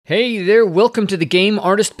Hey there, welcome to the Game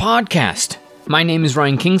Artist Podcast. My name is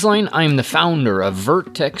Ryan Kingsline. I am the founder of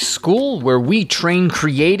Vertex School, where we train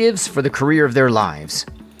creatives for the career of their lives.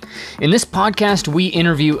 In this podcast, we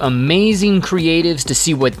interview amazing creatives to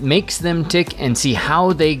see what makes them tick and see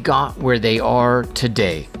how they got where they are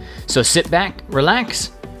today. So sit back,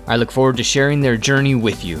 relax. I look forward to sharing their journey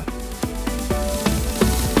with you.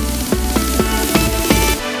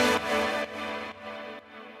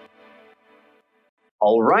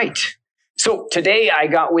 All right. So today I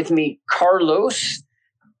got with me Carlos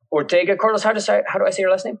Ortega. Carlos, how do I say your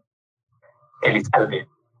last name? Elizalde.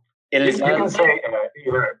 You can say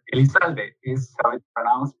either Elizalde is how it's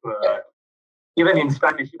pronounced, but even in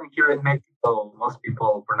Spanish, even here in Mexico, most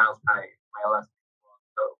people pronounce my last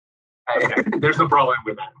name. So there's no problem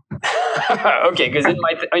with that. Okay, because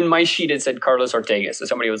in my sheet it said Carlos Ortega, so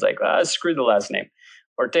somebody was like, screw the last name.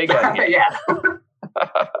 Ortega. Yeah.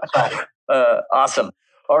 Awesome.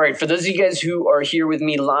 All right. For those of you guys who are here with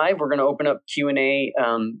me live, we're going to open up Q&A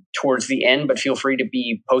towards the end, but feel free to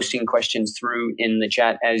be posting questions through in the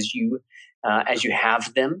chat as you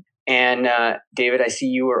have them. And David, I see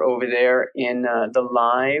you are over there in the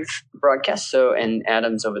live broadcast. So, and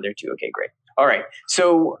Adam's over there too. Okay, great. All right.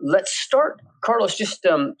 So let's start. Carlos, just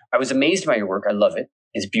I was amazed by your work. I love it.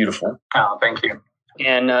 It's beautiful. Oh, thank you.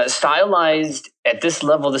 And stylized at this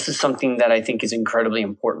level, this is something that I think is incredibly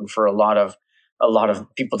important for a lot of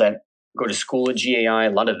people that go to school at GAI. A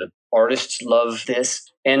lot of the artists love this.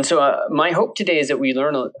 And so my hope today is that we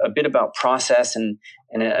learn a bit about process and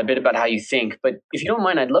a bit about how you think. But if you don't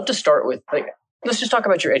mind, I'd love to start with, let's just talk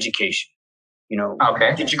about your education.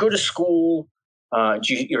 Okay. Did you go to school? Are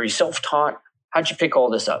you self-taught? How'd you pick all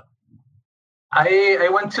this up? I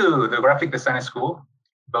went to the graphic design school,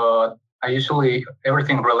 but I usually,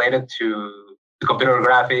 everything related to computer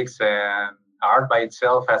graphics and art by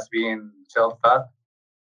itself has been self-taught.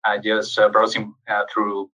 I just browsing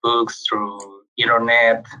through books, through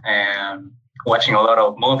internet, and watching a lot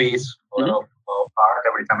of movies, a lot of art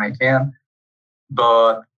every time I can.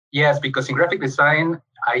 But yes, because in graphic design,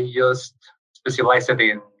 I just specialized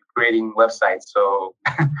in creating websites. So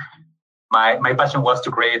my passion was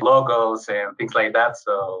to create logos and things like that.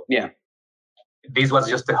 So yeah. This was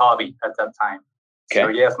just a hobby at that time. Okay. So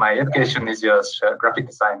yes, my education is just graphic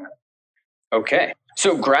designer. Okay.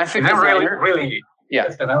 So graphic designer. Yeah.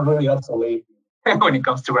 Yes, and I'm really obsolete when it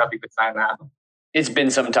comes to graphic design now. It's been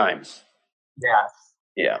some time. Yes.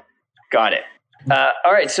 Yeah. Got it.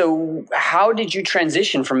 All right. So how did you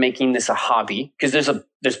transition from making this a hobby? Because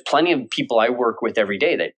there's plenty of people I work with every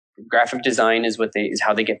day that graphic design is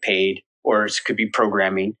how they get paid, or it could be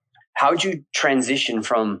programming. How'd you transition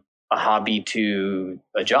from a hobby to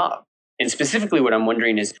a job? And specifically what I'm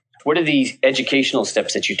wondering is, what are the educational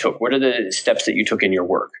steps that you took? What are the steps that you took in your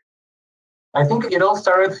work? I think it all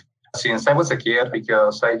started since I was a kid,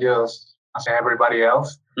 because I just, as everybody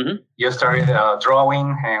else, just started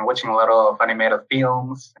drawing and watching a lot of animated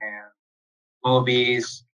films and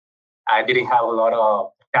movies. I didn't have a lot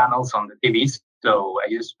of channels on the TVs, so I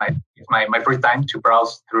used my free time to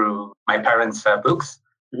browse through my parents' books.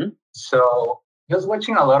 So just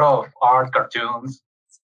watching a lot of art cartoons,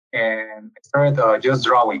 and I started just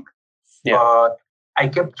drawing. Yeah. But I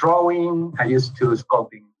kept drawing. I used to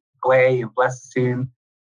sculpting clay and plasticine,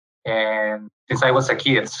 and since I was a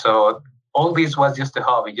kid, so all this was just a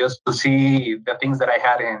hobby, just to see the things that I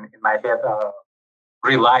had in my head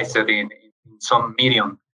realized in some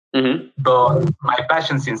medium. But my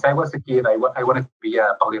passion since I was a kid, I wanted to be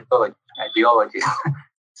a biologist.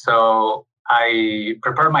 So I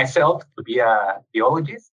prepared myself to be a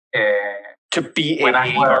biologist. To be an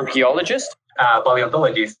archaeologist?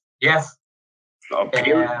 Paleontologist, yes.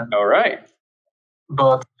 Okay, all right.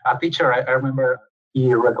 But a teacher, I remember,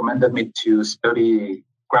 he recommended me to study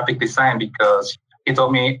graphic design because he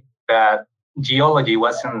told me that geology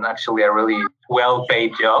wasn't actually a really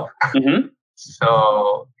well-paid job.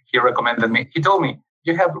 So he recommended me. He told me,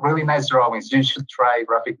 you have really nice drawings. You should try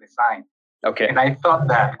graphic design. Okay. And I thought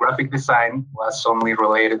that graphic design was only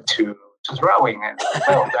related to drawing. And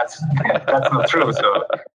well, that's not true. So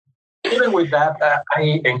even with that,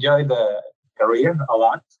 I enjoyed the career a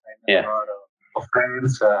lot. I met a lot of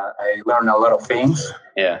friends. I learned a lot of things.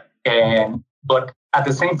 Yeah. But at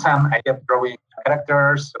the same time, I kept drawing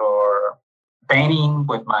characters or painting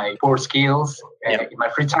with my poor skills in my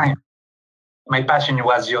free time. My passion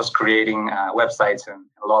was just creating websites and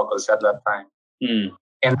logos at that time.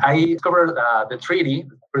 And I discovered the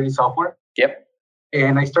 3D software. Yep.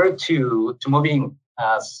 And I started to moving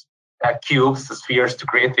cubes, spheres to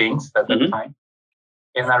create things at that time.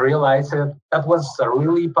 And I realized that was a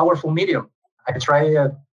really powerful medium. I tried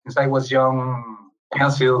it since I was young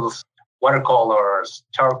pencils, watercolors,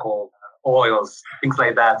 charcoal, oils, things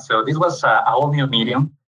like that. So this was a whole new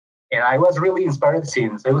medium. And I was really inspired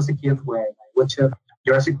since I was a kid when I watched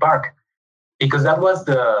Jurassic Park, because that was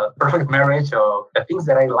the perfect marriage of the things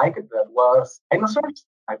that I liked. That was dinosaurs,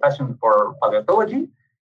 my passion for paleontology,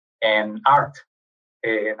 and art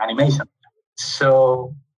and animation.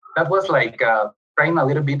 So that was like trying a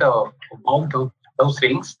little bit of both of those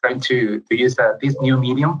things, trying to use this new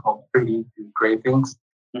medium of 3D to create things.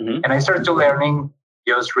 Mm-hmm. And I started to learning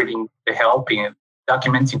just reading the help in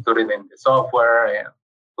documents included in the software, and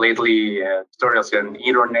lately tutorials on the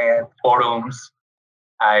internet, forums.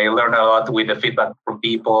 I learned a lot with the feedback from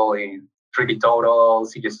people in 3D Total,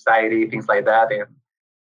 CG Society, things like that. And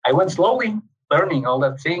I went slowly learning all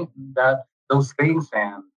those things.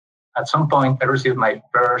 And at some point, I received my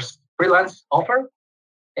first freelance offer.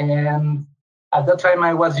 And at that time,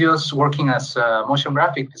 I was just working as a motion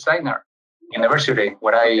graphic designer in university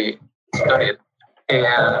where I studied.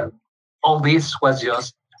 And all this was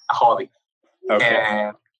just a hobby. Okay.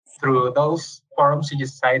 And through those forums, CG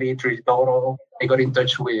Society, 3D Total, I got in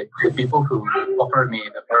touch with people who offered me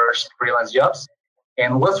the first freelance jobs.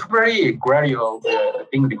 And it was very gradual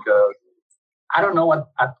thing, because I don't know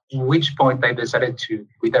at which point I decided to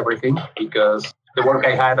quit everything, because the work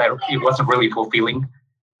I had, it wasn't really fulfilling.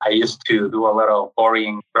 I used to do a lot of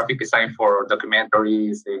boring graphic design for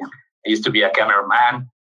documentaries. And I used to be a cameraman,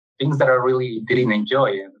 things that I really didn't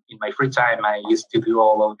enjoy. And in my free time, I used to do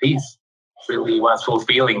all of these. Really was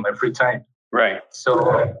fulfilling my free time. Right.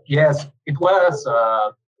 So yes, it was.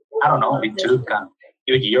 I don't know. It took a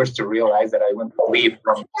few years to realize that I want to leave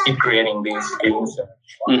from keep creating these things and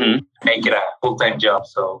Mm-hmm. make it a full-time job.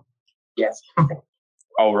 So yes.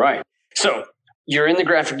 All right. So you're in the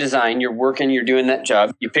graphic design, you're working, you're doing that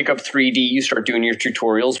job. You pick up 3D, you start doing your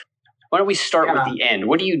tutorials. Why don't we start with the end?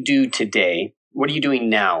 What do you do today? What are you doing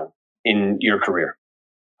now in your career?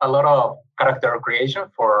 A lot of character creation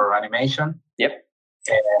for animation. Yep.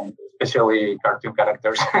 And especially cartoon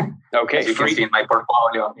characters. Okay. As you can see in my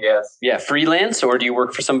portfolio, yes. Yeah, freelance, or do you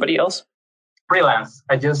work for somebody else? Freelance.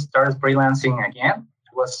 I just started freelancing again.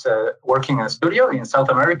 I was working in a studio in South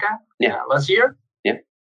America last year. Yeah.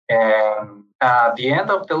 And at the end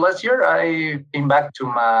of the last year, I came back to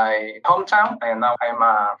my hometown, and now I'm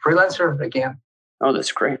a freelancer again. Oh,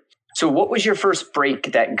 that's great. So what was your first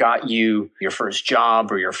break that got you your first job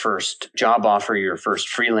or your first job offer, your first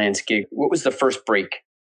freelance gig? What was the first break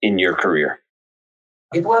in your career?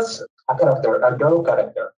 It was a girl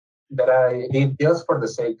character that I did just for the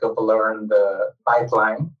sake of learning the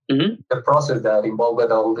pipeline, the process that involved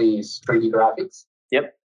all these 3D graphics.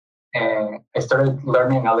 Yep. And I started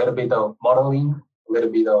learning a little bit of modeling, a little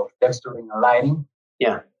bit of texturing and lighting.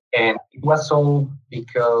 Yeah. And it was all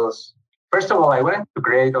because, first of all, I wanted to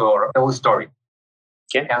create or tell a story.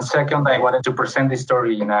 Okay. And second, I wanted to present the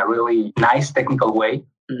story in a really nice technical way.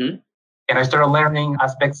 Mm-hmm. And I started learning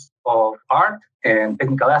aspects of art and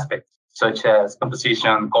technical aspects, such as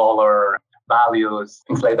composition, color, values,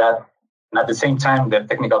 things like that. And at the same time, the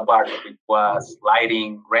technical part of it was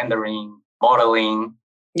lighting, rendering, modeling.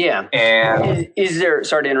 Yeah. And is there,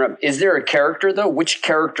 sorry to interrupt, is there a character though? Which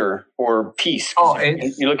character or piece?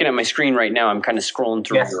 You're looking at my screen right now. I'm kind of scrolling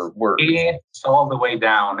through your work. It's all the way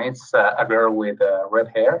down. It's a girl with red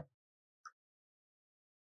hair.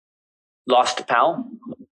 Lost Pal?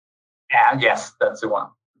 Yeah, yes, that's the one.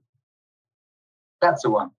 That's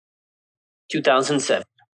the one. 2007.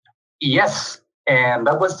 Yes. And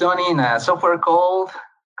that was done in a software called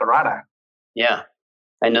Karada. Yeah.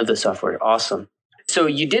 I know the software. Awesome. So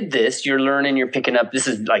you did this, you're learning, you're picking up, this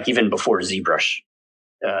is like even before ZBrush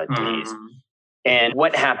days. And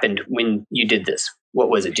what happened when you did this? What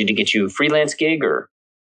was it? Did it get you a freelance gig or?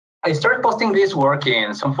 I started posting this work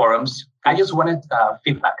in some forums. I just wanted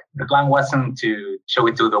feedback. The plan wasn't to show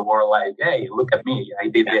it to the world like, hey, look at me, I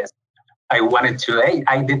did this. I wanted to, hey,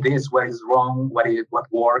 I did this, what is wrong, what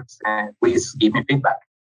works, and please give me feedback.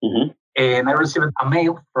 Mm-hmm. And I received a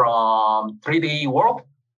mail from 3D World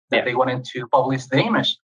that they wanted to publish the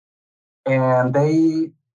image. And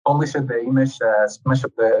they published the image as image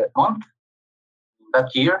of the month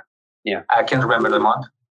that year. Yeah. I can't remember the month.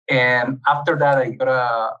 And after that, I got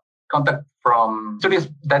a contact from studios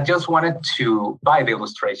that just wanted to buy the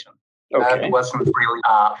illustration. Okay. That wasn't really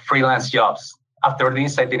freelance jobs. After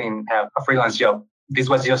this, I didn't have a freelance job. This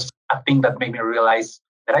was just a thing that made me realize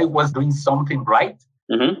that I was doing something right,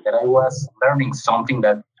 that I was learning something,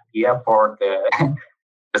 that the effort,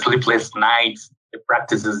 the sleepless nights, the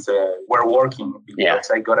practices were working, because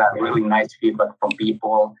I got a really nice feedback from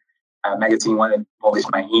people. A magazine wanted to publish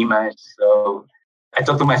my image. So I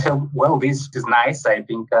thought to myself, well, this is nice. I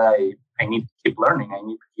think I I need to keep learning. I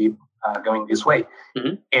need to keep going this way.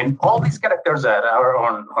 Mm-hmm. And all these characters that are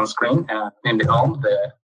on screen in the home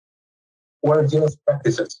were just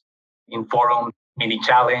practices in forum, mini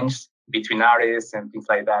challenge between artists and things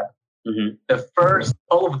like that. Mm-hmm. The first,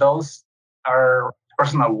 all of those are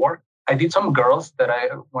personal work. I did some girls that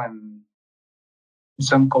when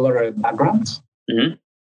some colored backgrounds. Mm-hmm.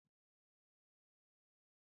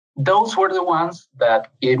 Those were the ones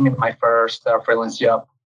that gave me my first freelance job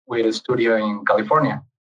with a studio in California.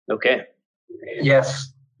 Okay.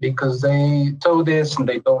 Yes, because they saw this and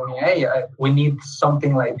they told me, hey, we need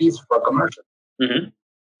something like this for a commercial. Mm-hmm.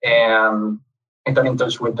 And I got in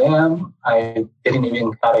touch with them. I didn't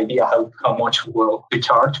even have idea how much will we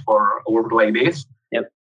charge for a work like this.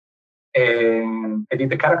 Yep. And I did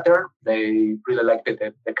the character. They really liked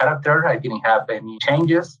the character. I didn't have any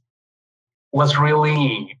changes. It was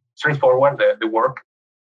really straightforward, the work.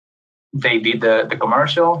 They did the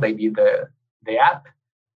commercial. They did the app.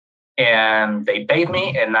 And they paid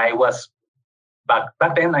me. And I was,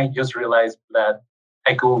 back then, I just realized that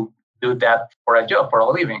I could do that for a job, for a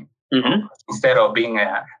living. Mm-hmm. Instead of being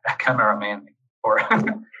a cameraman for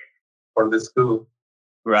for the school.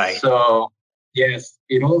 Right. So, yes,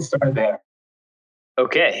 it all started there.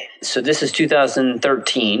 Okay. So this is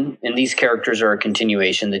 2013, and these characters are a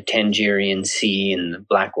continuation, the Tangerian Sea and the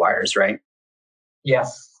Black Wires, right?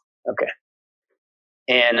 Yes. Okay.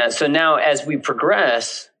 And so now as we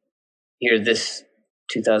progress, here, this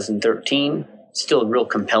 2013, still a real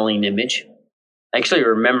compelling image. I actually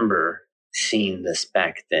remember seeing this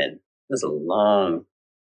back then. It was a long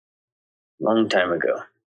time ago.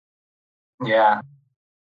 Yeah.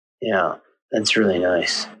 Yeah, that's really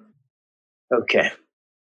nice. Okay.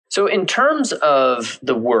 So in terms of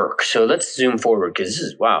the work, so let's zoom forward because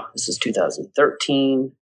this is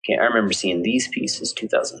 2013. Okay, I remember seeing these pieces,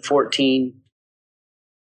 2014.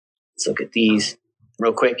 Let's look at these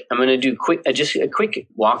real quick. I'm going to do just a quick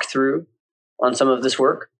walkthrough on some of this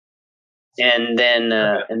work. And then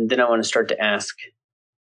I want to start to ask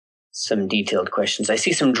some detailed questions. I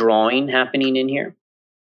see some drawing happening in here.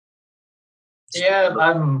 Yeah,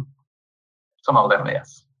 some of them,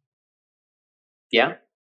 yes. Yeah?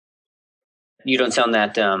 You don't sound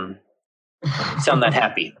that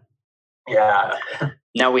happy. Yeah.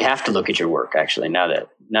 Now we have to look at your work, actually, now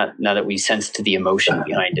that we sense the emotion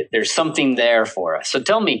behind it. There's something there for us. So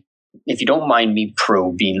tell me, if you don't mind me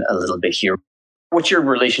probing a little bit here, what's your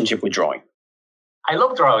relationship with drawing? I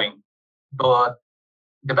love drawing, but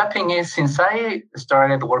the bad thing is, since I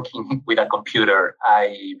started working with a computer,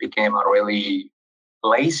 I became really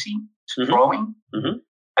lazy to drawing. Mm-hmm.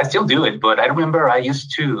 I still do it, but I remember I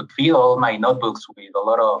used to fill my notebooks with a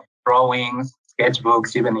lot of drawings,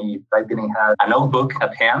 sketchbooks. Even if I didn't have a notebook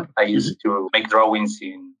at hand, I used to make drawings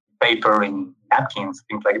in paper, in napkins,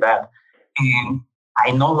 things like that. And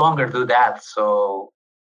I no longer do that. So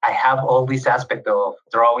I have all this aspect of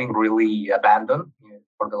drawing really abandoned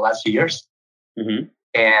for the last years. Mm-hmm.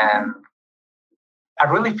 And I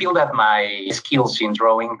really feel that my skills in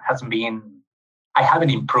drawing I haven't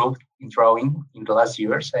improved in drawing in the last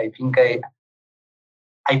years. I think I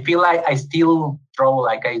feel like I still draw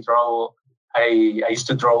like I used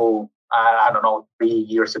to draw, I don't know, 4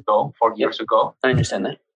 years ago. I understand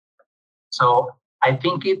that. So I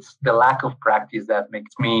think it's the lack of practice that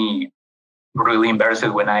makes me really embarrassed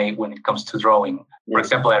when it comes to drawing. For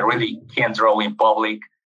example, I really can't draw in public.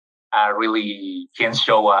 I really can't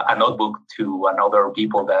show a notebook to another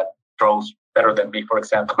people that draws better than me, for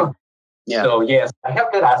example. Yeah. So yes, I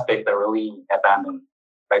have that aspect that really abandoned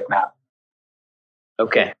right now.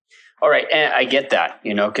 Okay. All right. And I get that,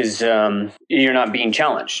 because you're not being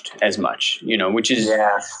challenged as much, which is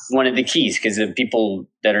one of the keys, because the people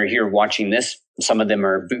that are here watching this, some of them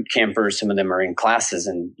are boot campers, some of them are in classes.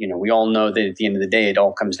 And, we all know that at the end of the day, it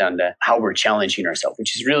all comes down to how we're challenging ourselves,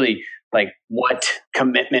 which is really like, what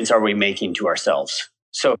commitments are we making to ourselves?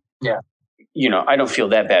 So, I don't feel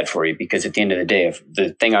that bad for you, because at the end of the day, if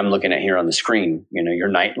the thing I'm looking at here on the screen, your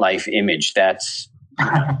nightlife image, that's,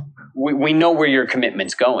 we know where your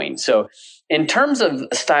commitment's going. So in terms of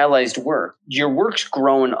stylized work, your work's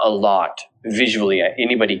grown a lot visually.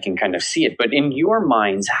 Anybody can kind of see it. But in your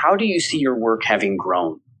minds, how do you see your work having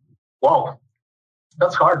grown? Well,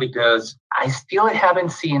 that's hard, because I still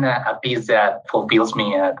haven't seen a piece that fulfills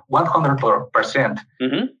me at 100%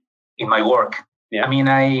 in my work. Yeah. I mean,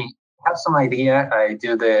 I have some idea. I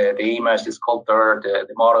do the image, the sculptor, the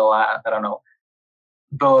model, I don't know.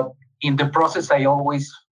 But in the process, I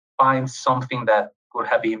always find something that could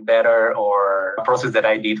have been better, or a process that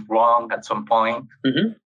I did wrong at some point.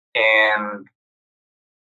 Mm-hmm. And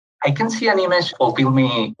I can see an image fulfill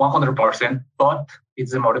me 100%, but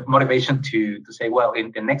it's the motivation to say, well,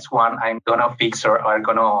 in the next one, I'm going to fix or I'm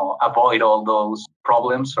going to avoid all those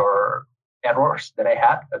problems or errors that I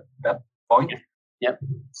had at that point. Yep.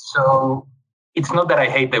 So it's not that I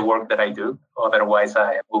hate the work that I do. Otherwise,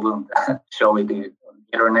 I wouldn't show it on the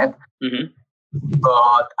internet. Mm-hmm.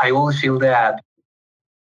 But I always feel that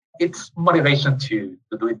it's motivation to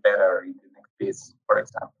do it better in the next piece, for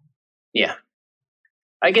example. Yeah,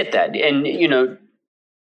 I get that. And,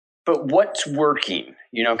 but what's working,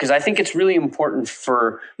 because I think it's really important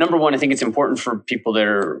number one, I think it's important for people that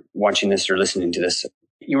are watching this or listening to this.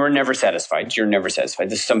 You are never satisfied. You're never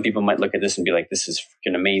satisfied. Some people might look at this and be like, this is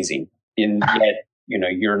freaking amazing. And yet,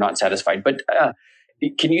 you're not satisfied. But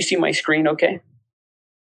can you see my screen okay?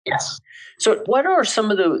 Yes. So what are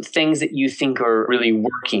some of the things that you think are really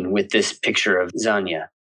working with this picture of Zanya?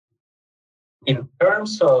 In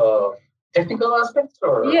terms of technical aspects?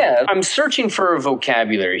 Yeah, I'm searching for a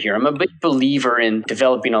vocabulary here. I'm a big believer in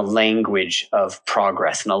developing a language of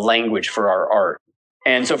progress and a language for our art.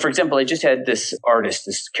 And so, for example, I just had this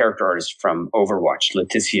character artist from Overwatch,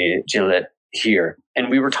 Laetitia Gillette, here. And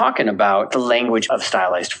we were talking about the language of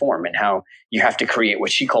stylized form and how you have to create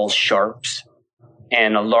what she calls sharps.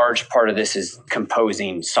 And a large part of this is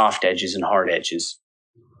composing soft edges and hard edges.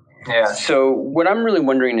 Yeah. So what I'm really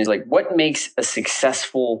wondering is what makes a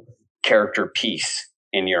successful character piece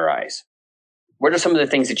in your eyes? What are some of the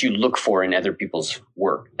things that you look for in other people's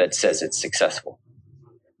work that says it's successful?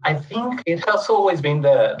 I think it has always been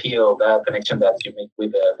the appeal, that connection that you make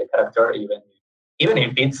with the character, even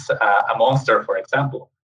if it's a monster, for example.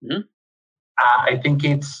 Mm-hmm. I think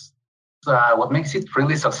it's what makes it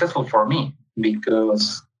really successful for me,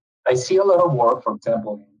 because I see a lot of work, for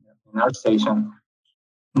example, in ArtStation,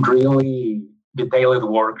 really detailed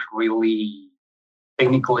work, really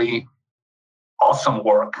technically awesome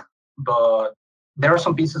work. But there are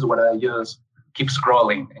some pieces where I just keep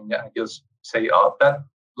scrolling and I just say, oh, that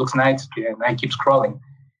looks nice, and I keep scrolling.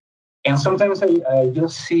 And sometimes I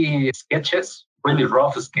just see sketches, really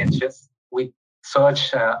rough sketches with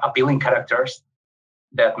such appealing characters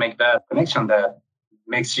that make that connection, that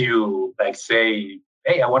makes you say,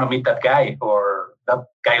 hey, I want to meet that guy, or that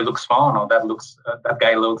guy looks fun, or that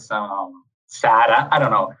guy looks sad. I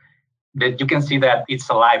don't know. That you can see that it's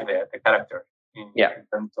alive, the character, in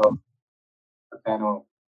terms of kind of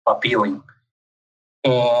appealing.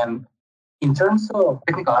 And in terms of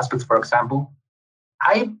technical aspects, for example,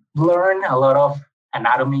 I learned a lot of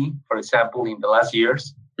anatomy, for example, in the last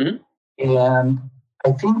years. Mm-hmm. And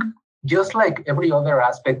I think just like every other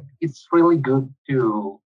aspect, it's really good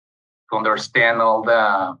to understand all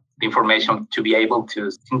the information to be able to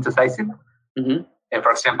synthesize it. Mm-hmm.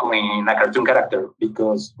 For example, in a cartoon character,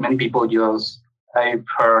 because many people I've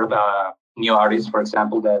heard new artists, for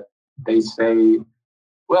example, that they say,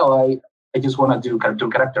 well, I just want to do cartoon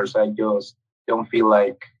characters. I just don't feel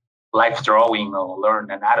like life drawing or learn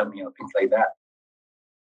anatomy or things like that.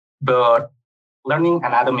 But learning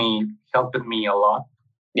anatomy helped me a lot.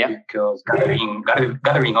 Yeah. Because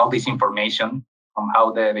gathering all this information from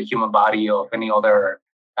how the human body or any other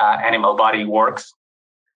animal body works,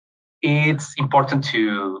 it's important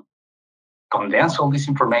to condense all this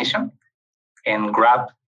information and grab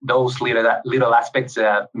those little aspects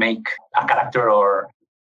that make a character, or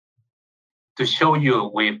to show you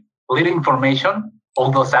with little information all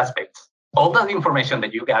those aspects. All that information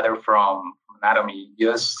that you gather from anatomy,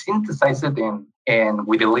 just synthesize it and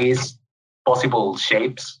with the least possible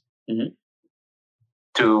shapes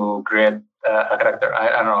to create a character. I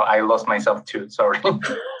don't know. I lost myself too. Sorry.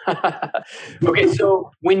 Okay, so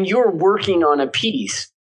when you're working on a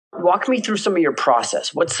piece, walk me through some of your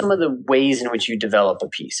process. What's some of the ways in which you develop a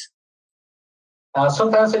piece?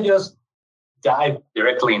 Sometimes I just dive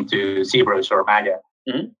directly into ZBrush or Maya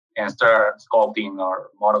and start sculpting or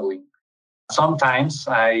modeling. Sometimes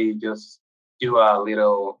I just do a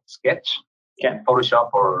little sketch in Photoshop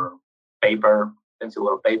or paper, pencil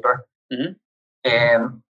or paper. Mm-hmm.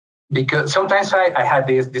 And because sometimes I had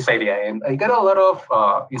this idea, and I get a lot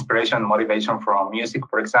of inspiration and motivation from music,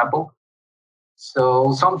 for example.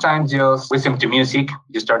 So sometimes just listen to music,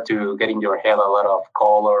 you start to get in your head a lot of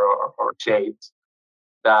color or shapes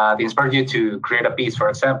that inspire you to create a piece, for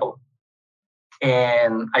example.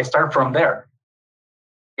 And I start from there.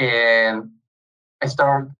 And I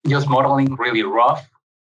start just modeling really rough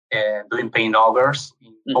and doing paint overs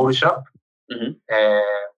in Photoshop. Mm-hmm.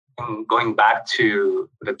 And going back to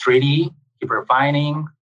the 3D, keep refining,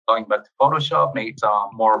 going back to Photoshop, make some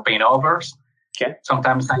more paint overs. Okay.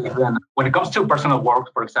 Sometimes when it comes to personal work,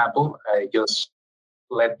 for example, I just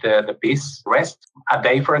let the piece rest a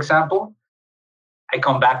day, for example. I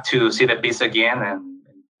come back to see the piece again and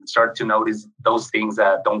start to notice those things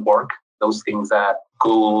that don't work, those things that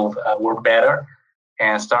could work better,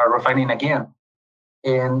 and start refining again.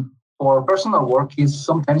 And for personal work,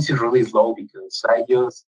 sometimes it's really slow because I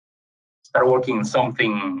just start working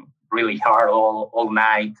something really hard all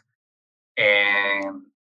night and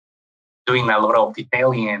doing a lot of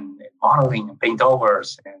detailing and modeling and paint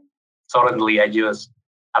overs. And suddenly I just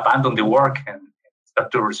abandon the work and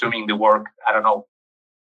start to resuming the work, I don't know,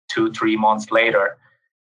 2-3 months later.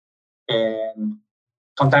 And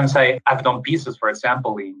sometimes I've done pieces, for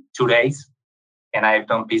example, in 2 days. And I've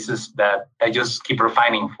done pieces that I just keep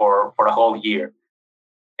refining for a whole year.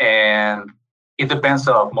 And it depends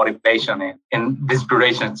on motivation and the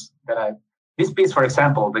inspirations that this piece, for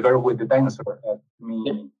example, The Girl with the Dinosaur,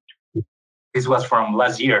 this was from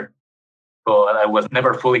last year, but I was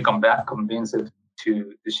never fully convinced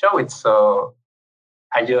to show it. So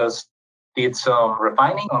I just did some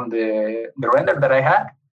refining on the render that I had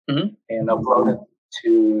and uploaded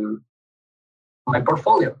to my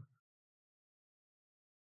portfolio.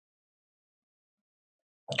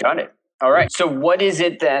 Got it. All right. So what is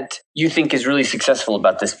it that you think is really successful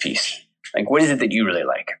about this piece? Like, what is it that you really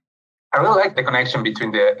like? I really like the connection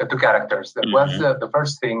between the two characters. That was the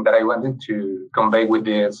first thing that I wanted to convey with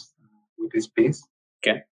this piece.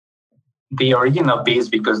 Okay. The original piece,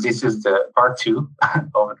 because this is the part 2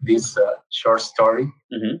 of this short story.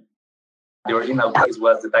 The original piece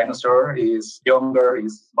was the dinosaur is younger,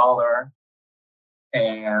 is smaller,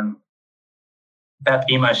 and that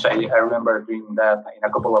image, I remember doing that in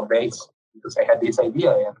a couple of days because I had this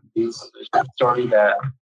idea and this story that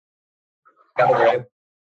gathered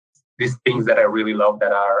these things that I really love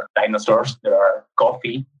that are dinosaurs, that are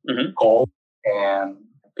coffee, coal, and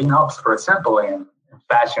pin-ups, for example, and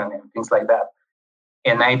fashion and things like that.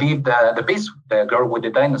 And I did the piece, The Girl with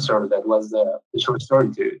the Dinosaur, that was the short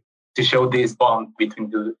story to show this bond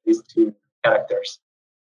between these two characters.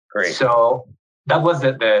 Great. So that was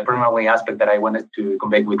the primary aspect that I wanted to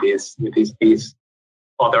convey with this piece,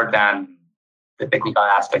 other than the technical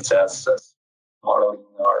aspects as modeling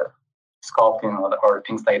or sculpting or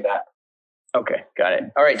things like that. Okay, got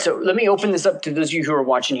it. All right, so let me open this up to those of you who are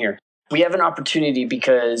watching here. We have an opportunity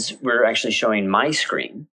because we're actually showing my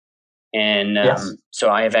screen, and so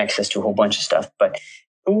I have access to a whole bunch of stuff. But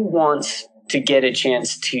who wants to get a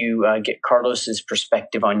chance to get Carlos's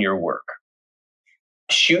perspective on your work?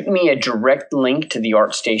 Shoot me a direct link to the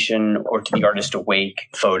ArtStation or to the Artist Awake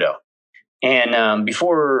photo. And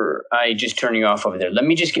before I just turn you off over there, let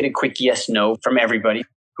me just get a quick yes/no from everybody.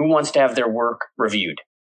 Who wants to have their work reviewed?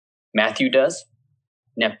 Matthew does.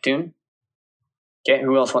 Neptune. Okay,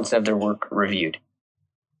 who else wants to have their work reviewed?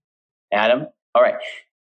 Adam. All right.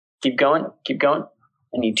 Keep going.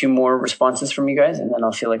 I need 2 more responses from you guys, and then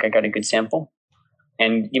I'll feel like I got a good sample.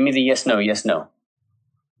 And give me the yes/no, yes/no.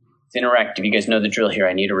 It's interactive. You guys know the drill here.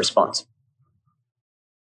 I need a response.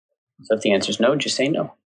 So if the answer is no, just say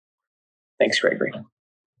no. Thanks, Gregory.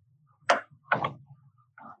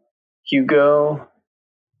 Hugo.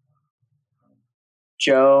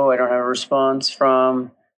 Joe, I don't have a response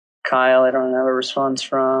from. Kyle, I don't have a response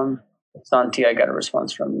from. Santi, I got a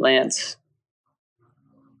response from. Lance.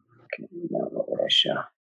 Okay, now what would I show?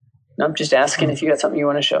 No, I'm just asking if you got something you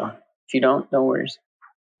want to show. If you don't, no worries.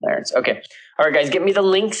 Clarence. Okay. All right, guys, get me the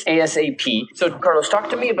links ASAP. So, Carlos, talk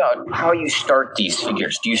to me about how you start these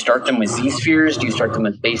figures. Do you start them with Z-spheres? Do you start them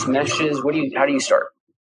with base meshes? How do you start?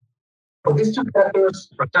 For these two characters,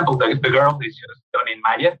 for example, the girl is just done in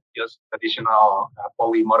Maya, just traditional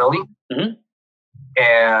poly modeling.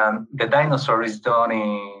 And the dinosaur is done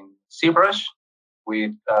in ZBrush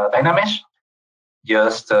with Dynamesh,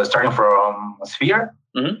 just starting from a sphere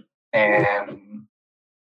and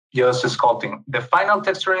just sculpting. The final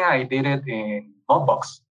texturing, I did it in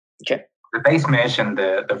Mudbox. Okay. The base mesh and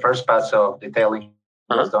the first pass of detailing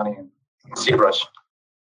was done in ZBrush.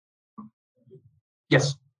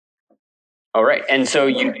 Yes. All right. And so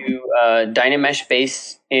you do Dynamesh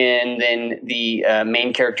base, and then the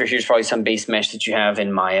main character, here's probably some base mesh that you have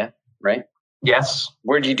in Maya, right? Yes.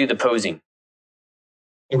 Where do you do the posing?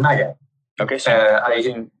 In Maya. Okay. So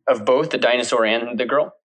posing of both the dinosaur and the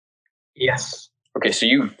girl? Yes. Okay. So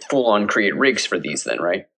you full on create rigs for these then,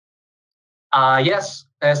 right? Yes.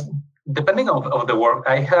 Depending on the work,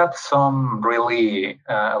 I have some really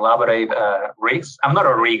elaborate rigs. I'm not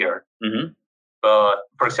a rigger. But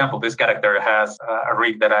for example, this character has a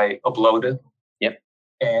rig that I uploaded. Yep.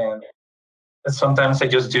 And sometimes I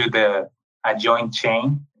just do a joint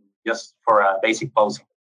chain just for a basic posing.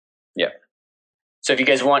 Yep. So if you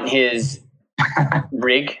guys want his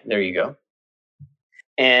rig, there you go.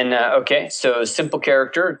 And okay, so simple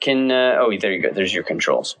character can, there you go. There's your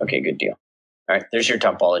controls. Okay, good deal. All right, there's your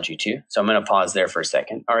topology too. So I'm going to pause there for a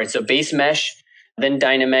second. All right, so base mesh, then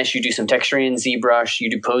Dynamesh, you do some texturing in ZBrush,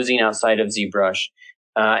 you do posing outside of ZBrush,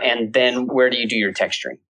 and then where do you do your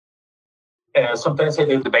texturing? Sometimes I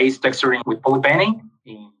do the base texturing with polypainting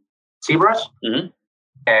in ZBrush,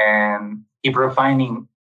 and keep refining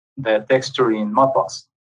the texture in Modbox.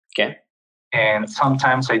 Okay. And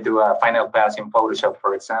sometimes I do a final pass in Photoshop,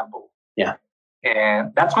 for example. Yeah.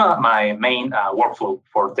 And that's my main workflow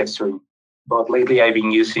for texturing. But lately I've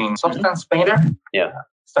been using Substance Painter. Yeah.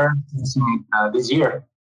 Started using it this year.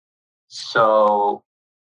 So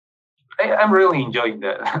I'm really enjoying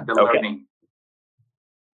the learning.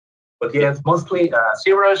 But yeah, it's mostly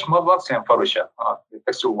ZBrush, Modbox, and Photoshop, the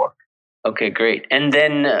texture work. Okay, great. And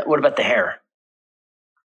then what about the hair?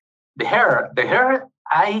 The hair,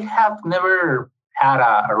 I have never had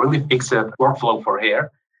a really fixed workflow for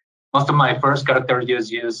hair. Most of my first characters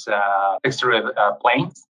just use textured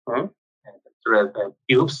planes, and textured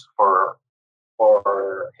cubes for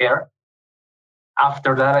hair.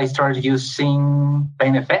 After that, I started using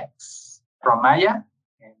Paint Effects from Maya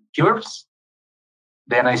and Curves.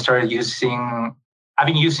 Then I started I've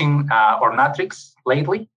been using Ornatrix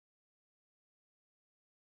lately.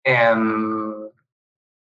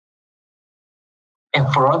 And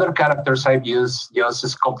for other characters, I've used just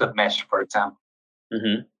Sculpted Mesh, for example.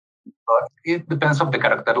 But it depends on the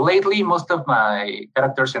character. Lately, most of my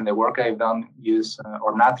characters in the work I've done use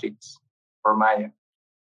Ornatrix for Maya.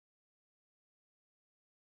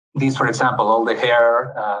 These, for example, all the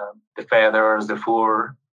hair, the feathers, the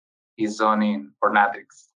fur is done in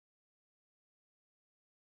Ornatrix.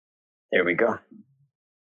 There we go.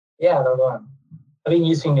 Yeah, that one. I've been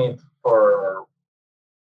using it for,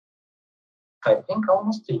 I think,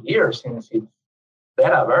 almost a year since its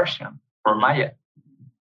beta version for Maya.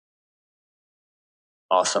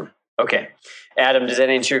 Awesome. Okay. Adam, does that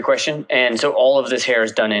answer your question? And so all of this hair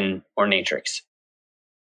is done in Ornatrix?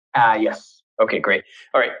 Yes. Okay, great.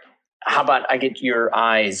 All right. How about I get your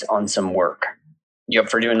eyes on some work? You up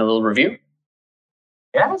for doing a little review?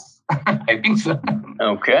 Yes, I think so.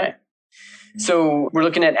 Okay. So we're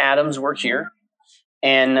looking at Adam's work here.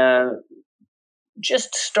 And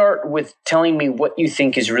just start with telling me what you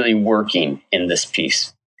think is really working in this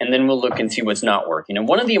piece. And then we'll look and see what's not working. And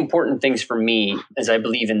one of the important things for me is I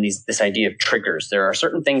believe in this idea of triggers. There are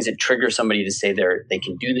certain things that trigger somebody to say they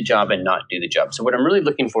can do the job and not do the job. So what I'm really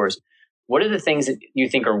looking for is, what are the things that you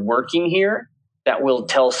think are working here that will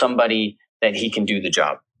tell somebody that he can do the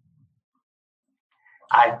job?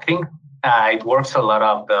 I think it works a lot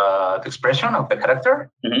of the expression of the character.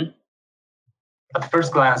 At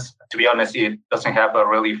first glance, to be honest, it doesn't have a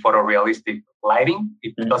really photorealistic lighting.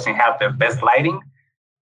 It doesn't have the best lighting,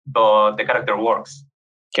 but the character works.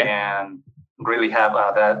 Okay. And really have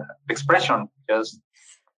that expression. Just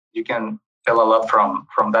you can tell a lot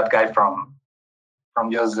from that guy from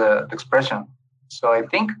just the expression. So I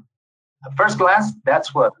think at first glance,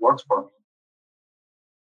 that's what works for me.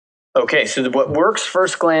 Okay, so what works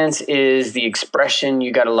first glance is the expression.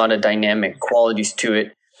 You got a lot of dynamic qualities to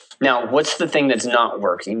it. Now, what's the thing that's not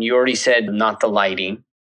working? You already said not the lighting.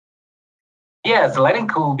 Yes, the lighting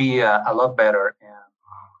could be a lot better.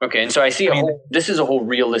 Okay, and so I see this is a whole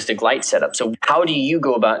realistic light setup. So how do you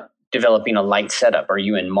go about developing a light setup? Are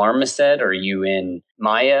you in Marmoset? Are you in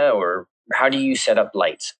Maya? Or how do you set up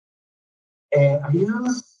lights? I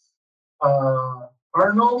use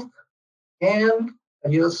Arnold, and I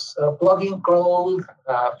use a plugin called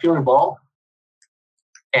Fury Ball.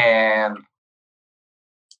 And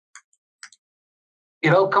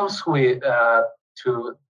it all comes with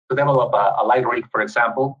to develop a light rig, for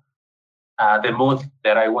example, the mood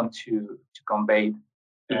that I want to convey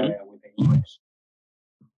with the image.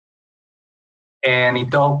 And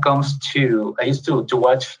it all comes to, I used to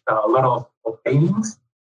watch a lot of paintings,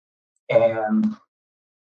 and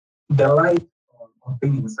the light on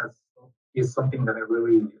paintings is something that I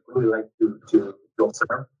really like to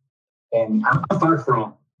observe. And I'm far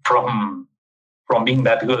from being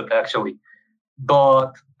that good, actually.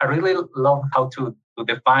 But I really love how to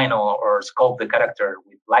define or sculpt the character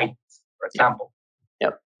with lights, for example.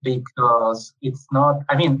 Yep. Because it's not,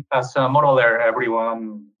 I mean, as a modeler,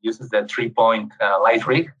 everyone uses the 3-point light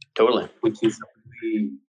rig. Totally. Which is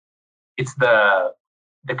it's the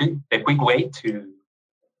quick way to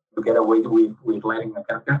get away with lighting a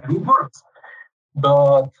character, and it works.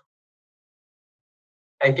 But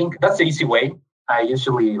I think that's the easy way. I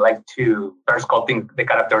usually like to start sculpting the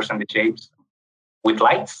characters and the shapes with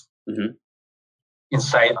lights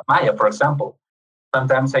inside Maya, for example.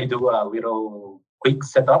 Sometimes I do a little quick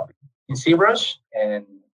setup in ZBrush, and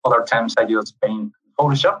other times I just paint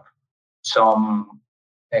Photoshop, some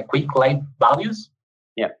quick light values,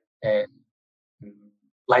 and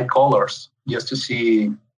light colors, just to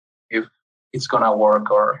see if it's gonna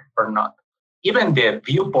work or not. Even the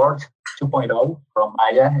viewport 2.0 from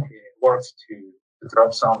Maya works to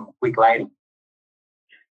drop some quick lighting.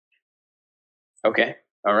 Okay.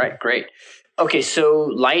 All right. Great. Okay.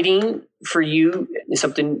 So lighting for you is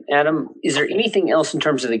something, Adam. Is there anything else in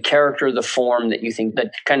terms of the character, the form that you think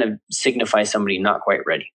that kind of signifies somebody not quite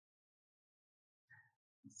ready?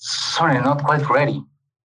 Sorry, not quite ready.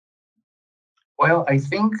 Well, I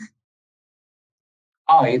think,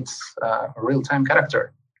 it's a real-time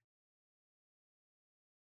character.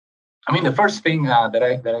 I mean, the first thing that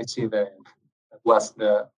I see was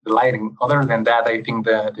the lighting. Other than that, I think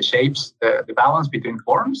the shapes, the balance between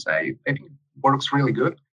forms, I think works really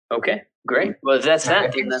good. Okay, great. Well, if that's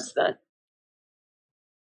that, then that's that.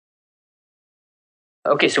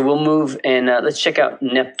 Okay, so we'll move and let's check out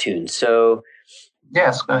Neptune. So,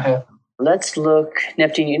 yes, go ahead. Let's look,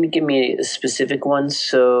 Neptune, you can give me a specific one.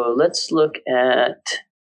 So let's look at,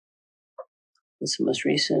 what's the most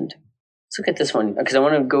recent? Let's look at this one because I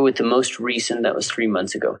want to go with the most recent. That was 3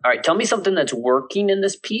 months ago. All right, tell me something that's working in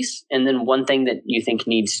this piece and then one thing that you think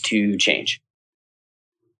needs to change.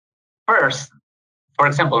 First, for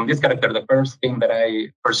example, in this character, the first thing that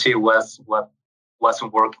I perceived was what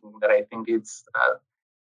wasn't working, that I think it's,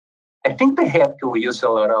 I think they had to use a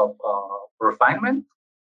lot of refinement.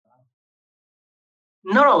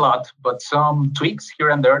 Not a lot, but some tweaks here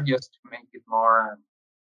and there just to make it more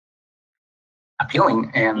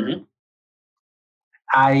appealing. And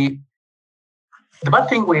the bad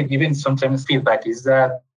thing with giving sometimes feedback is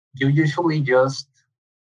that you usually just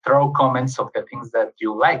throw comments of the things that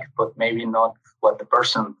you like, but maybe not what the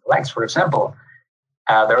person likes. For example,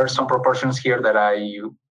 there are some proportions here that I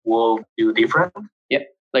will do different. Yep.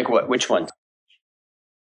 Like what? Which one?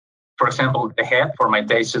 For example, the head for my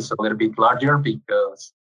taste is a little bit larger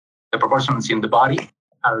because the proportions in the body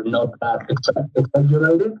are not that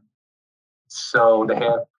exaggerated. So the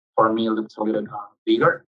head for me looks a little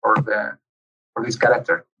bigger for this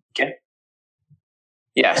character. Okay.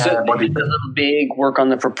 Yeah, so a little big, work on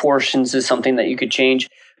the proportions is something that you could change.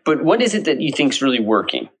 But what is it that you think is really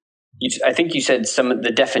working? I think you said some of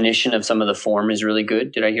the definition of some of the form is really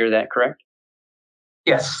good. Did I hear that correct?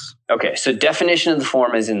 Yes. Okay, so definition of the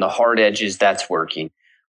form is in the hard edges, that's working.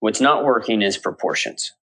 What's not working is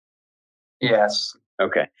proportions. Yes.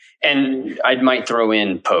 Okay. And I might throw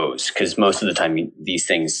in pose because most of the time these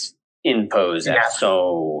things in pose. Yeah.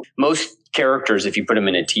 So most characters, if you put them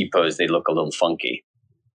in a T pose, they look a little funky.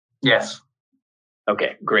 Yes.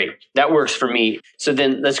 Okay, great. That works for me. So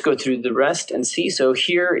then let's go through the rest and see. So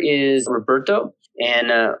here is Roberto.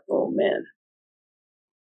 And, oh man,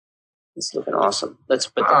 it's looking awesome. Let's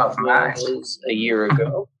put that nice. A year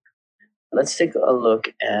ago. Let's take a look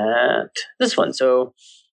at this one. So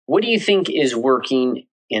what do you think is working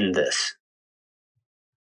in this?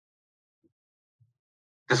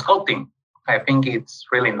 The sculpting. I think it's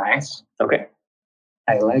really nice. Okay.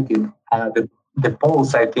 I like it. The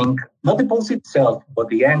pose, I think, not the pose itself, but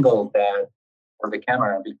the angle that for the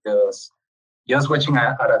camera, because just watching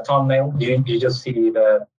at a thumbnail, you just see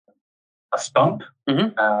a stump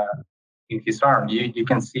in his arm. You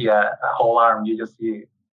can see a whole arm. You just see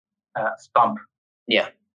a stump. Yeah.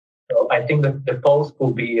 So I think that the pose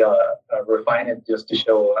will be refined just to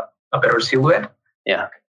show a better silhouette. Yeah.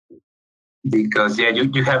 Because,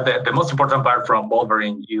 you have the most important part from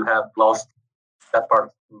Wolverine. You have lost that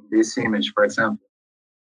part in this image, for example.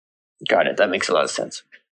 Got it. That makes a lot of sense.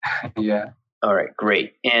 Yeah. All right,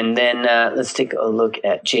 great. And then let's take a look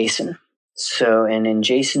at Jason. So, and in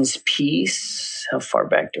Jason's piece, how far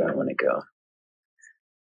back do I want to go?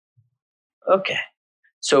 Okay.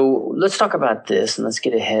 So let's talk about this and let's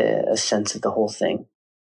get a sense of the whole thing.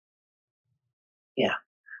 Yeah.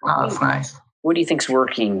 Oh, that's nice. What do you think's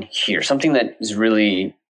working here? Something that is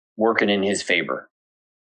really working in his favor?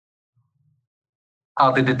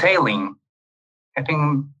 The detailing. I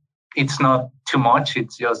think it's not too much.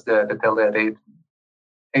 It's just the detail that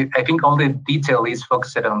I think all the detail is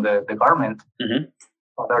focused on the garment,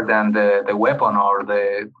 other than the weapon or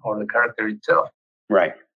the character itself.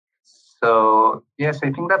 Right. So yes,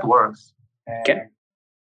 I think that works. Okay.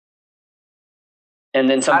 And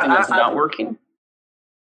then something that's not working?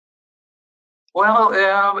 Well,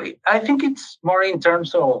 I think it's more in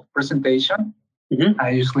terms of presentation. I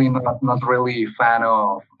usually not really a fan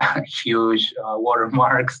of huge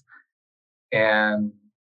watermarks, and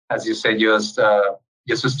as you said, just a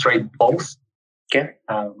straight pose. Okay.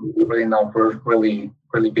 Really not really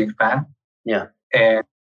big fan. Yeah. And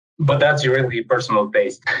But that's really personal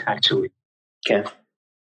taste, actually. Okay.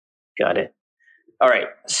 Got it. All right.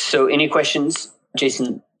 So any questions?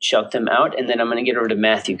 Jason, shout them out, and then I'm going to get over to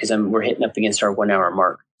Matthew because we're hitting up against our 1 hour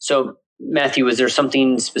mark. So Matthew, was there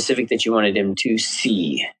something specific that you wanted him to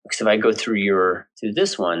see? Because if I go through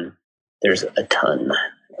this one, there's a ton.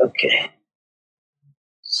 Okay.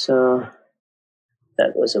 So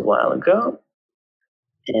that was a while ago.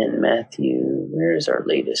 And Matthew, where is our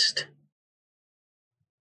latest?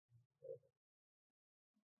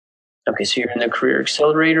 Okay, so you're in the Career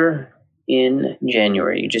Accelerator in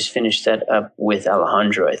January. You just finished that up with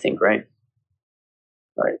Alejandro, I think, right?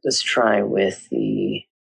 All right, let's try with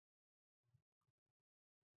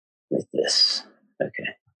this. Okay.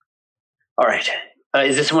 All right.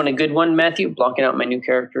 Is this one a good one, Matthew? Blocking out my new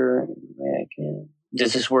character.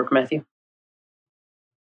 Does this work, Matthew?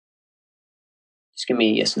 Just give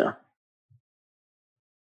me a yes, no.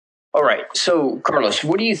 All right. So, Carlos,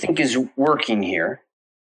 what do you think is working here?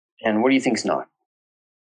 And what do you think is not?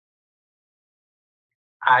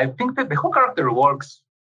 I think that the whole character works.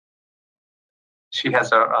 She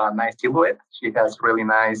has a nice silhouette. She has really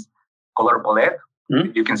nice color palette.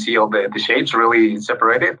 Mm-hmm. You can see all the shapes really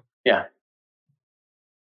separated. Yeah.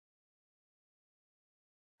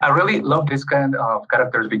 I really love this kind of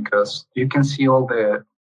characters because you can see all the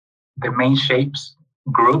main shapes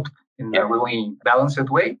grouped in a really balanced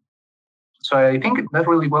way. So I think that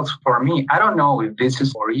really works for me. I don't know if this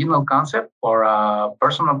is original concept or a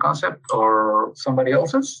personal concept or somebody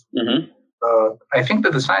else's. Mm-hmm. But I think the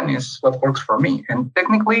design is what works for me. And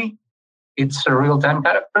technically, it's a real-time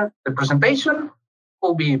character. The presentation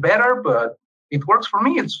will be better, but it works for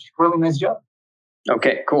me. It's a really nice job.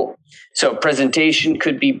 Okay, cool. So presentation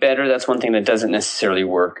could be better. That's one thing that doesn't necessarily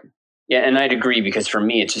work. Yeah, and I'd agree because for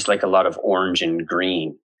me, it's just like a lot of orange and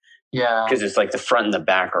green. Yeah. Because it's like the front and the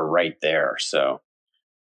back are right there. So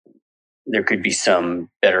there could be some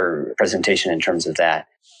better presentation in terms of that.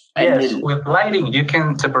 Yes, with lighting, you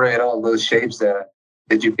can separate all those shapes that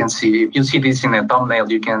you can see. If you see this in a thumbnail,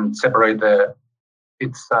 you can separate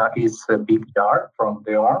it's a big jar from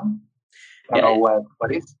the arm. I don't know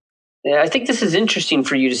what is. Yeah, I think this is interesting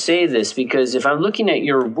for you to say this because if I'm looking at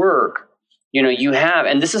your work, you have,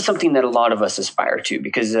 and this is something that a lot of us aspire to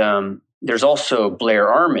because there's also Blair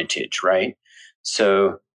Armitage, right?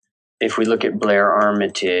 So if we look at Blair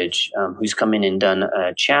Armitage, who's come in and done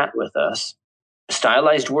a chat with us,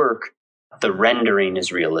 stylized work, the rendering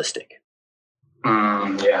is realistic.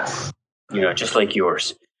 Yes. Just like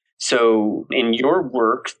yours. So in your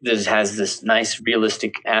work, this has this nice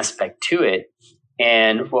realistic aspect to it.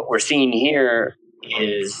 And what we're seeing here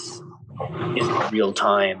is real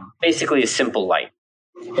time, basically a simple light.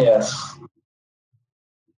 Yes.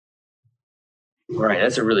 Right.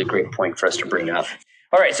 That's a really great point for us to bring up.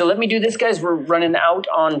 All right. So let me do this, guys. We're running out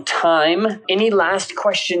on time. Any last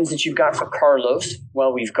questions that you've got for Carlos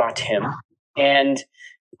while we've got him? And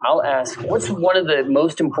I'll ask, what's one of the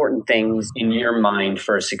most important things in your mind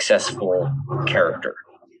for a successful character?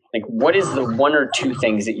 Like, what is the one or two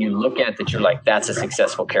things that you look at that you're like, that's a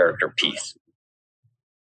successful character piece?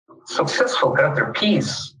 Successful character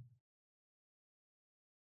piece.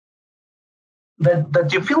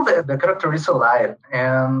 That you feel that the character is alive,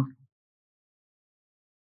 and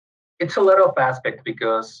it's a lot of aspects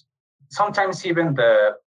because sometimes even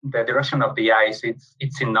the direction of the eyes,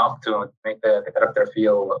 it's enough to make the character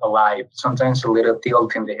feel alive. Sometimes a little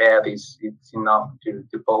tilt in the head it's enough to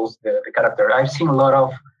pose the character. I've seen a lot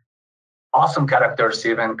of awesome characters,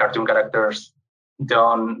 even cartoon characters,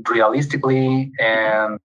 done realistically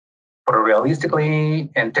and photorealistically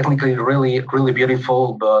and technically really, really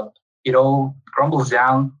beautiful, but it all crumbles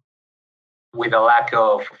down with a lack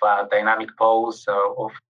of dynamic pose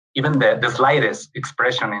of even the slightest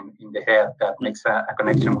expression in the head that makes a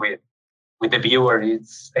connection with the viewer.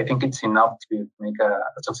 I think it's enough to make a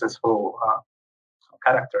successful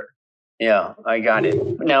character. Yeah, I got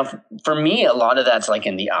it. Now, for me, a lot of that's like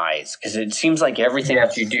in the eyes because it seems like everything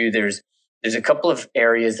that you do, there's a couple of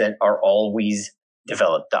areas that are always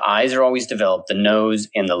developed. The eyes are always developed, the nose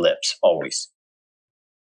and the lips, always.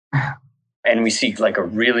 And we see like a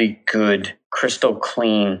really good, crystal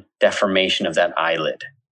clean deformation of that eyelid,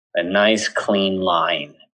 a nice clean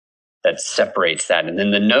line that separates that. And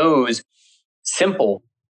then the nose, simple,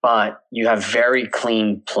 but you have very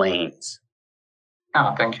clean planes.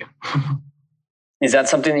 Oh, thank you. Is that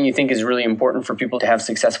something that you think is really important for people to have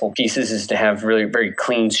successful pieces, is to have really very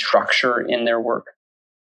clean structure in their work?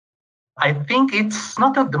 I think it's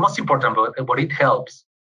not the most important, but it helps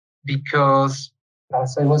because,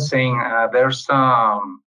 as I was saying, there's for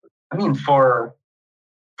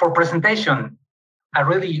presentation, I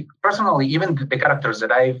really, personally, even the characters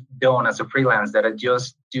that I've done as a freelance that I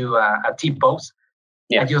just do a T-pose,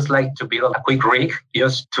 I just like to build a quick rig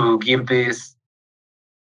just to give this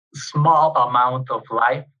small amount of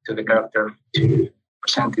life to the character to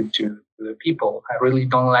present it to the people. I really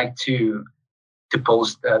don't like to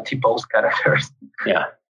post T-pose characters. Yeah.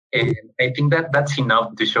 And I think that that's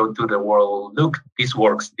enough to show to the world, look, this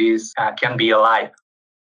works, this can be alive.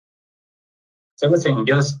 So I was saying,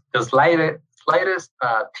 just the slightest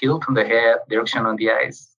tilt on the head, direction on the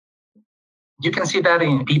eyes. You can see that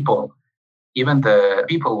in people, even the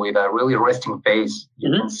people with a really resting face.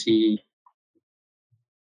 You can see,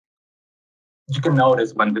 you can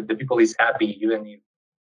notice when the people is happy, even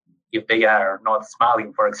if they are not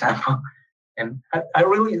smiling, for example. And I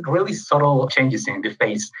really subtle changes in the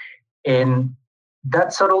face. And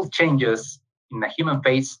that subtle changes in the human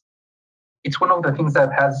face, it's one of the things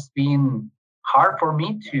that has been hard for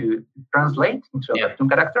me to translate into a cartoon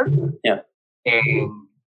character. Yeah. And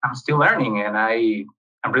I'm still learning, and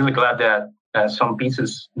I'm really glad that some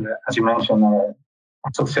pieces, as you mentioned, are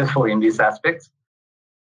successful in these aspects.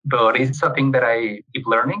 But it's a thing that I keep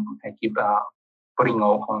learning. I keep putting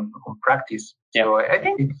on practice. Yeah. So I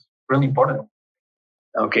think it's really important.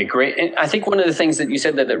 Okay, great. And I think one of the things that you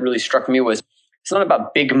said that really struck me was it's not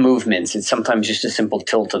about big movements. It's sometimes just a simple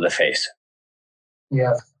tilt of the face.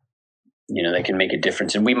 Yes. They can make a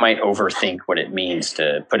difference. And we might overthink what it means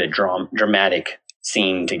to put a dramatic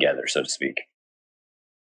scene together, so to speak.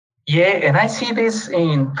 Yeah, and I see this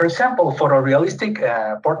in, for example,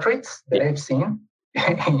 photorealistic portraits that I've seen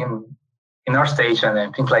in our station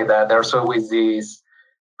and things like that. There's always this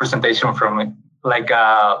presentation from like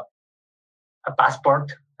a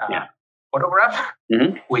passport photograph,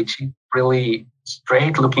 which is really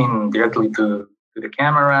straight, looking directly to the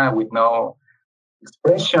camera with no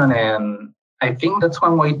expression. And I think that's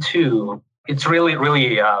one way too. It's really,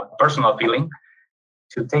 really personal feeling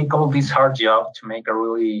to take all this hard job to make a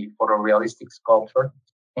really photorealistic sculpture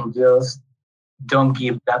and just don't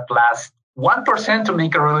give that last 1% to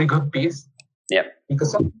make a really good piece. Yeah.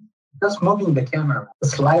 Because just moving the camera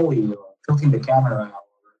slightly, or tilting the camera, or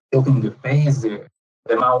tilting the face,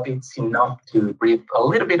 the mouth, it's enough to breathe a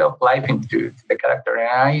little bit of life into the character.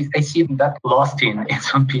 And I see that lost in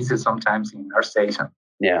some pieces sometimes in our station.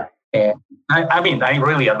 Yeah. And I mean, I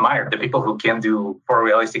really admire the people who can do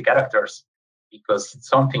photorealistic characters, because it's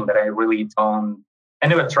something that I really don't, I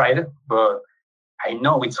never tried it, but I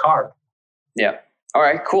know it's hard. Yeah. All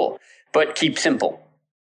right, cool. But keep simple.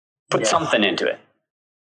 Put something into it.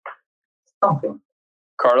 Something.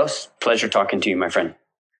 Carlos, pleasure talking to you, my friend.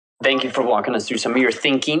 Thank you for walking us through some of your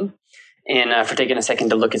thinking and for taking a second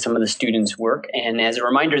to look at some of the students' work. And as a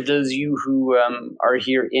reminder, those of you who are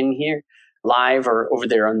here live or over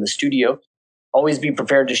there on the studio, always be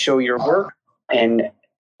prepared to show your work. And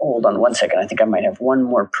hold on one second. I think I might have one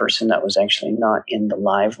more person that was actually not in the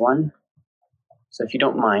live one. So if you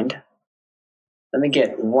don't mind, let me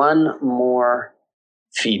get one more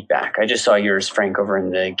feedback. I just saw yours, Frank, over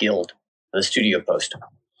in the guild, the studio post.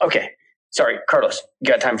 Okay. Sorry, Carlos, you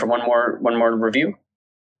got time for one more review?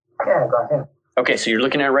 Yeah, go ahead. Okay, so you're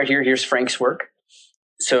looking at right here. Here's Frank's work.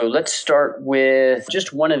 So let's start with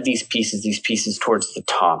just one of these pieces towards the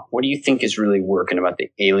top. What do you think is really working about the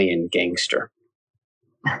alien gangster?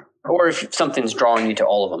 Or if something's drawing you to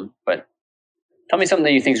all of them, but tell me something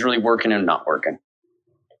that you think is really working and not working.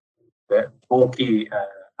 The bulky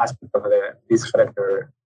aspect of this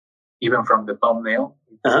character, even from the thumbnail,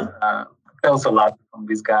 tells a lot from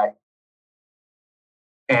this guy.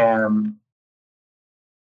 And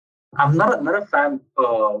I'm not a fan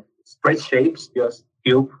of straight shapes, just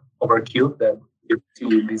cube over cube that you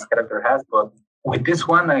see this character has. But with this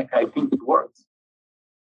one, I think it works.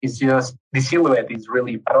 It's just the silhouette is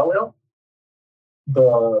really parallel,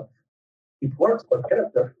 but it works for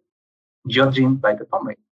character, judging by the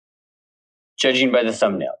thumbnail. Judging by the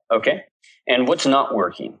thumbnail, okay. And what's not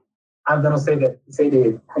working? I'm gonna say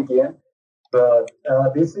it again, but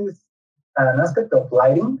this is an aspect of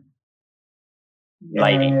lighting.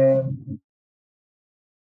 And,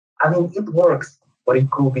 I mean, it works, but it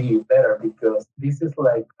could be better, because this is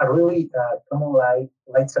like a really common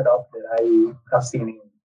light setup that I have seen in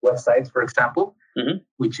websites, for example,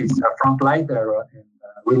 which is a front light and a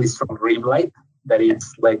really strong rim light that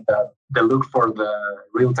is like the look for the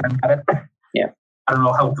real-time character. Yeah. I don't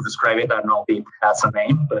know how to describe it. I don't know if it has a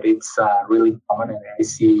name, but it's really common, and I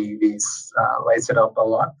see this light setup a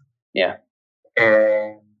lot. Yeah.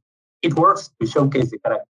 And it works to showcase the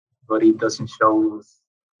character, but it doesn't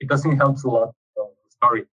help a lot of the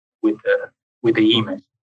story with the image.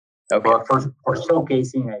 Okay. But for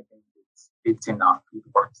showcasing, I think it's enough. It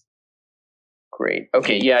works. Great.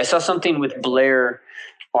 Okay. Yeah, I saw something with Blair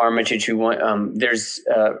Armitage. There's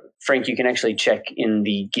Frank. You can actually check in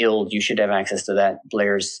the guild. You should have access to that.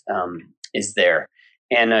 Blair's is there,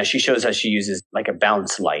 and she shows how she uses like a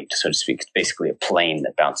bounce light, so to speak. It's basically a plane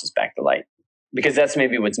that bounces back the light, because that's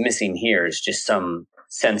maybe what's missing here is just some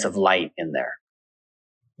sense of light in there.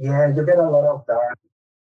 Yeah, you get a lot of dark.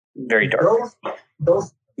 Very dark.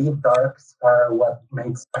 Those deep darks are what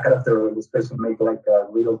makes a character illustration make like a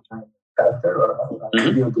real-time character or a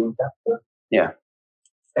video game character. Yeah.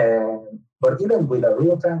 But even with a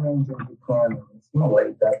real-time engine, you can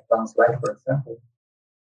simulate that bounce light, for example.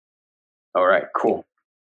 All right, cool.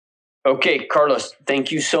 Okay, Carlos,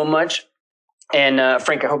 thank you so much. And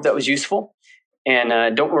Frank, I hope that was useful.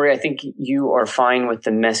 And don't worry, I think you are fine with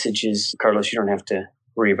the messages. Carlos, you don't have to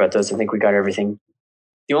worry about those. I think we got everything.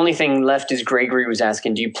 The only thing left is Gregory was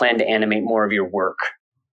asking, do you plan to animate more of your work?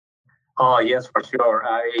 Oh, yes, for sure.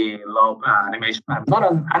 I love animation. I'm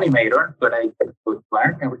not an animator, but I could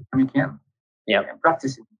learn every time I can. Yeah. And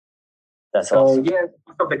practicing. That's awesome. So, yeah,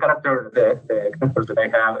 most of the characters that I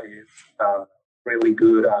have is really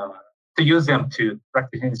good to use them to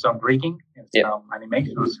practicing some rigging and some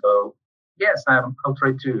animation. So, yes, I'll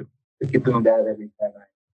try to keep doing that every time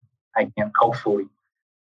I can,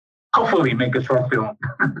 hopefully make a short film.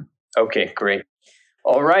 Okay, great.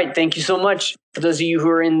 All right. Thank you so much. For those of you who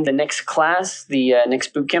are in the next class, the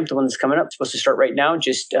next boot camp, the one that's coming up, supposed to start right now,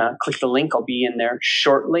 just click the link. I'll be in there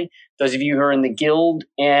shortly. Those of you who are in the guild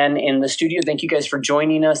and in the studio, thank you guys for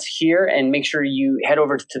joining us here. And make sure you head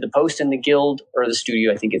over to the post in the guild or the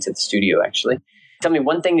studio. I think it's at the studio, actually. Tell me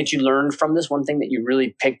one thing that you learned from this, one thing that you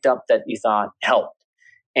really picked up that you thought helped.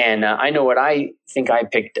 And I know what I think I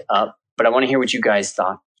picked up, but I want to hear what you guys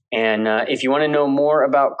thought. And if you want to know more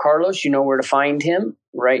about Carlos, you know where to find him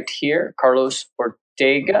right here,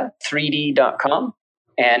 carlosortega3d.com.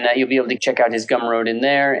 And you'll be able to check out his Gumroad in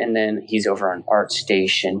there. And then he's over on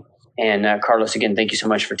ArtStation. And Carlos, again, thank you so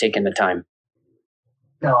much for taking the time.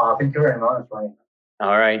 No, thank you very much, Ryan.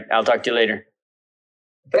 All right. I'll talk to you later.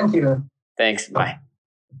 Thank you. Thanks. Bye.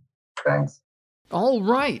 Thanks. All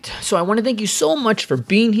right. So I want to thank you so much for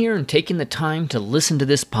being here and taking the time to listen to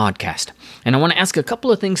this podcast. And I want to ask a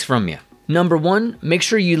couple of things from you. Number one, make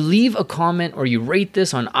sure you leave a comment or you rate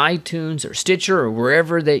this on iTunes or Stitcher or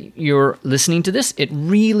wherever that you're listening to this. It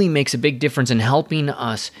really makes a big difference in helping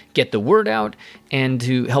us get the word out and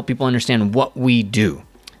to help people understand what we do.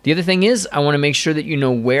 The other thing is, I want to make sure that you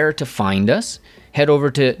know where to find us. Head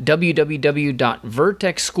over to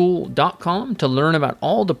www.vertexschool.com to learn about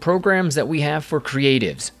all the programs that we have for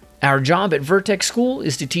creatives. Our job at Vertex School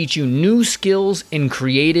is to teach you new skills in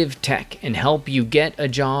creative tech and help you get a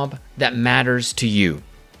job that matters to you.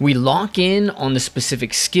 We lock in on the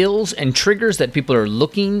specific skills and triggers that people are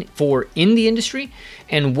looking for in the industry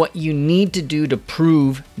and what you need to do to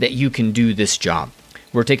prove that you can do this job.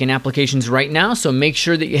 We're taking applications right now, so make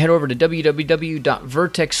sure that you head over to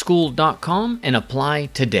www.vertexschool.com and apply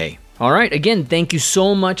today. All right, again, thank you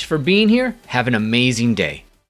so much for being here. Have an amazing day.